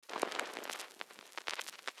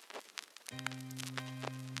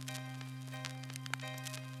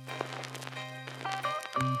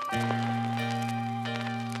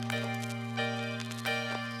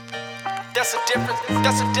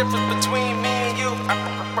That's a difference between me and you.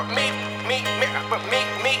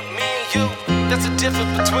 Me and you. That's a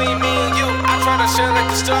difference between me and you. I try to shine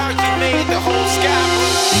like a star, you made the whole sky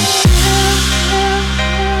blue.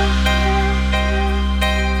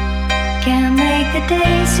 Can't make the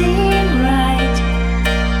day seem right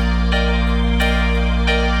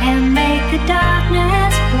and make the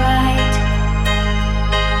darkness bright.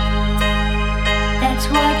 That's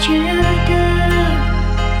what you do.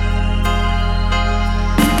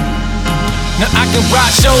 Now I can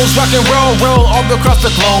rock shows, rock and roll all across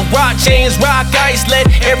the globe. Rock chains, rock ice, let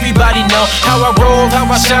everybody know how I roll, how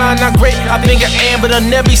I shine. Not great, I think I am, but I'll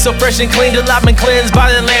never be so fresh and clean till I've been cleansed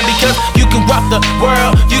by the Lamb. Because you can rock the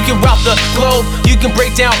world, you can rock the globe, you can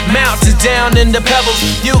break down mountains down in the pebbles.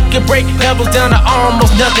 You can break pebbles down to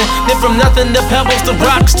almost nothing. Then from nothing to pebbles to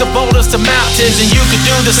rocks to boulders to mountains, and you can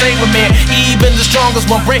do the same with man. Even the strongest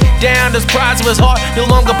one break down his pride so his heart no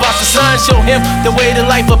longer boss the sun. Show him the way to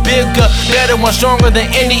life, a bigger, better one, stronger than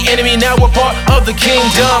any enemy. Now we're part of the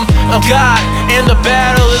kingdom of God, and the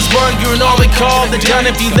battle is won. You're an only called and done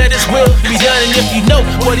if you let His will be done. And if you know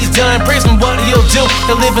what He's done, praise Him what He'll do.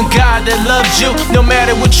 The living God that loves you no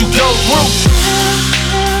matter what you go through.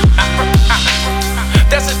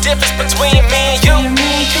 That's the difference between me and you. You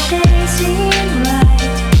make the day seem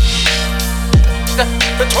right.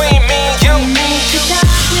 Between me and you. You make the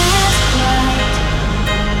darkness bright.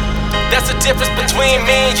 That's the difference between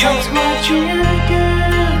me and you. That's what you do.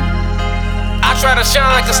 I try to shine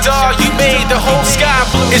like a star, you made the whole sky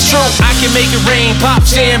blue. It's true, I can make it rain, pop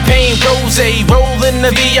champagne, rosé, roll in the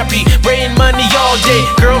VIP, rain money all day.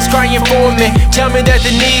 Girls crying for me, tell me that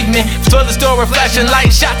they need me. Flood the store with flashing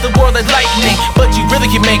lights, shot the world like lightning. But you really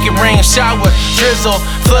can make it rain, shower, drizzle,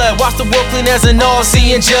 flood. Watch the world clean as an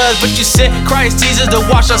all-seeing judge. But you sent Christ Jesus to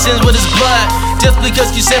wash our sins with His blood. Just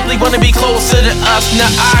because you simply wanna be closer to us. Now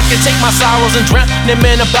I can take my sorrows and drown them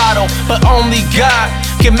in a bottle, but only God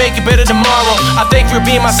can make it better tomorrow. I thank you for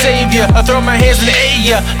being my savior. I throw my hands in the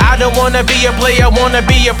air. I don't wanna be a player, I wanna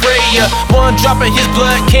be a prayer. One drop of His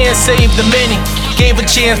blood can't save the many. Gave a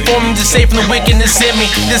chance for me to save from the wickedness in me.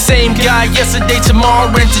 The same God yesterday, tomorrow,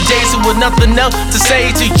 and today. So with nothing else to say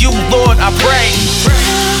to you, Lord, I pray.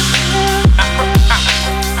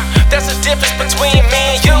 That's the difference between me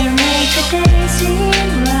and you. You make the day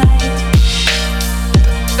seem right.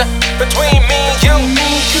 Between me and you. You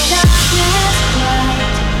make the darkness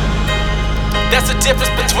bright. That's the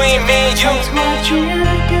difference between me and you. That's what you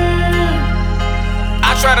do.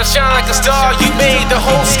 I try to shine like a star, you made the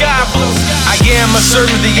whole sky blue. I am a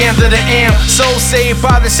servant, the end of the am. Soul saved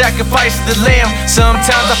by the sacrifice of the Lamb.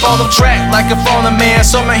 Sometimes I fall off track like a fallen man.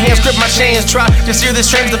 So my hands grip my chains, try to steer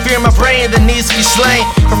this train to fear my brain that needs to be slain.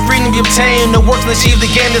 For freedom to be obtained, the works and achieve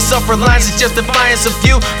the game. The self-reliance is just defiance of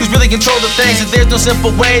you who's really control the things. And there's no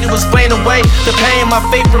simple way to explain away the pain. My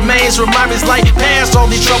faith remains, remind me it's light past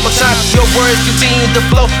all these troubled times. Your words continue to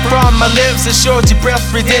flow from my lips. Ensure your breath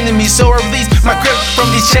breathing in me, so I release my grip from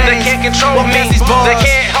these chains. They can't control me, These bars, they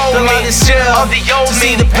can't hold the me. light is chill Of the old to me,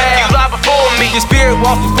 see the path. you lie before me. Your spirit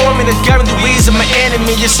walks before me, the guiding the weeds of my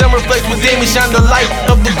enemy. Your sun reflects within me, shine the light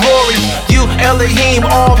of the glory. You Elohim,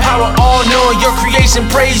 all power, all knowing. Your creation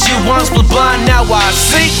praise you. Once was blind, now I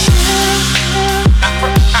see.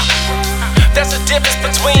 That's the difference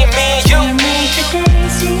between me and you. You make the day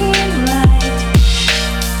seem right.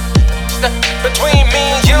 Between me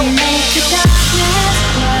and you. You make the darkness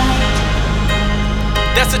bright.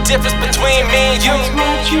 That's the difference between me and you. That's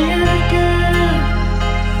what you do.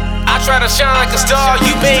 I try to shine like a star,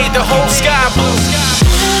 you made the whole sky blue.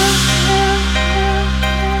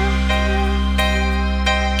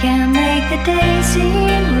 Can't make the day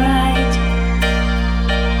seem right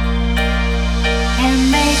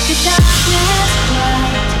and make the darkness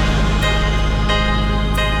bright.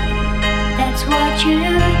 That's what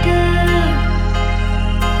you do.